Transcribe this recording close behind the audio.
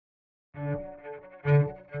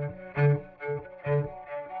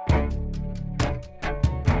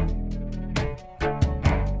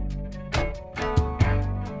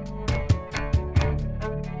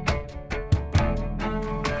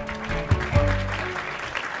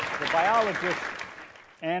Biologist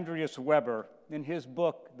Andreas Weber, in his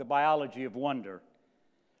book, The Biology of Wonder,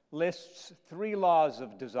 lists 3 laws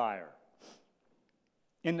of desire.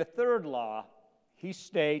 In the 3rd law, he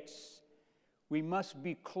states, we must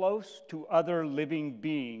be close to other living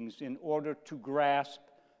beings in order to grasp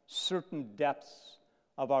certain depths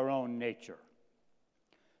of our own nature,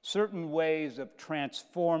 certain ways of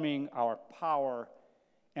transforming our power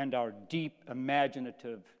and our deep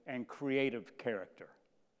imaginative and creative character.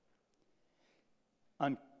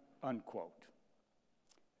 Unquote.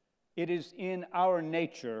 It is in our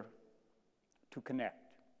nature to connect.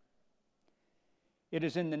 It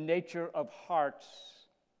is in the nature of hearts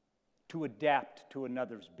to adapt to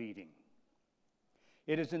another's beating.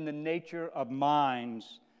 It is in the nature of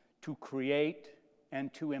minds to create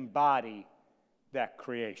and to embody that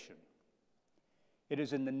creation. It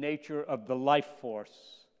is in the nature of the life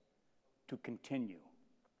force to continue.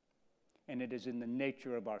 And it is in the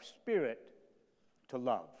nature of our spirit to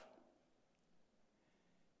love.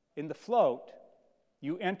 In the float,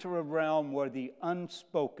 you enter a realm where the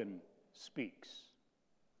unspoken speaks,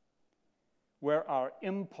 where our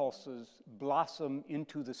impulses blossom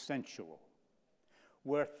into the sensual,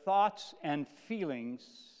 where thoughts and feelings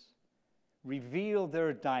reveal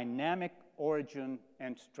their dynamic origin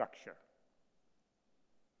and structure,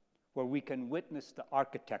 where we can witness the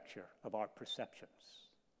architecture of our perceptions,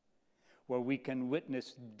 where we can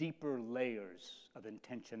witness deeper layers of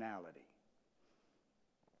intentionality.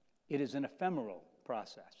 It is an ephemeral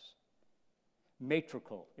process,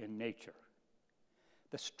 matrical in nature.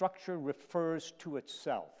 The structure refers to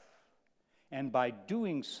itself, and by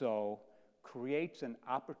doing so, creates an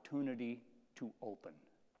opportunity to open.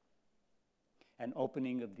 An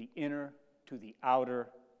opening of the inner to the outer,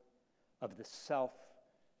 of the self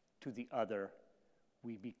to the other.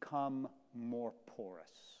 We become more porous.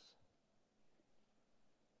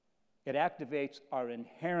 It activates our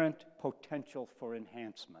inherent potential for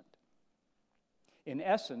enhancement. In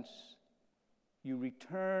essence, you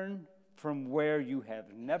return from where you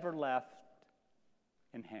have never left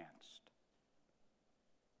enhanced.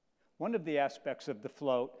 One of the aspects of the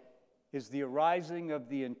float is the arising of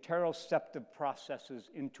the interoceptive processes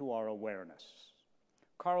into our awareness.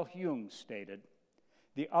 Carl Jung stated,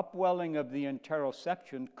 the upwelling of the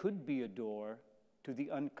interoception could be a door to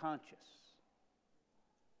the unconscious.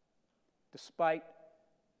 Despite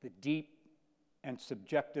the deep and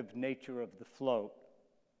subjective nature of the float,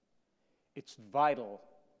 it's vital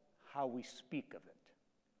how we speak of it,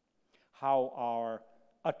 how our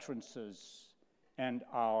utterances and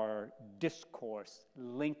our discourse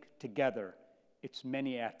link together its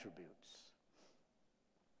many attributes.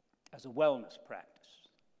 As a wellness practice,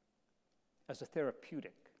 as a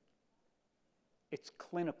therapeutic, its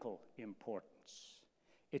clinical importance,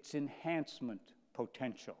 its enhancement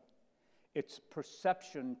potential, its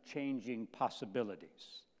perception-changing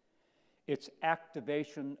possibilities, its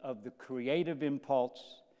activation of the creative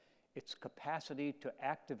impulse, its capacity to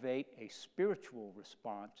activate a spiritual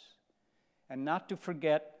response, and not to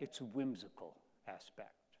forget its whimsical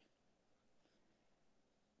aspect.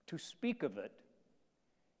 To speak of it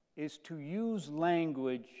is to use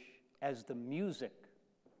language as the music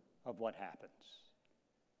of what happens.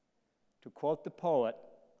 To quote the poet,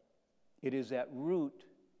 it is at root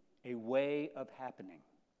a way of happening.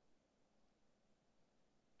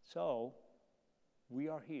 So, we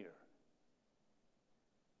are here.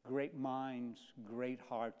 Great minds, great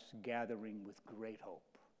hearts gathering with great hope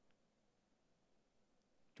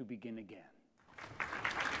to begin again.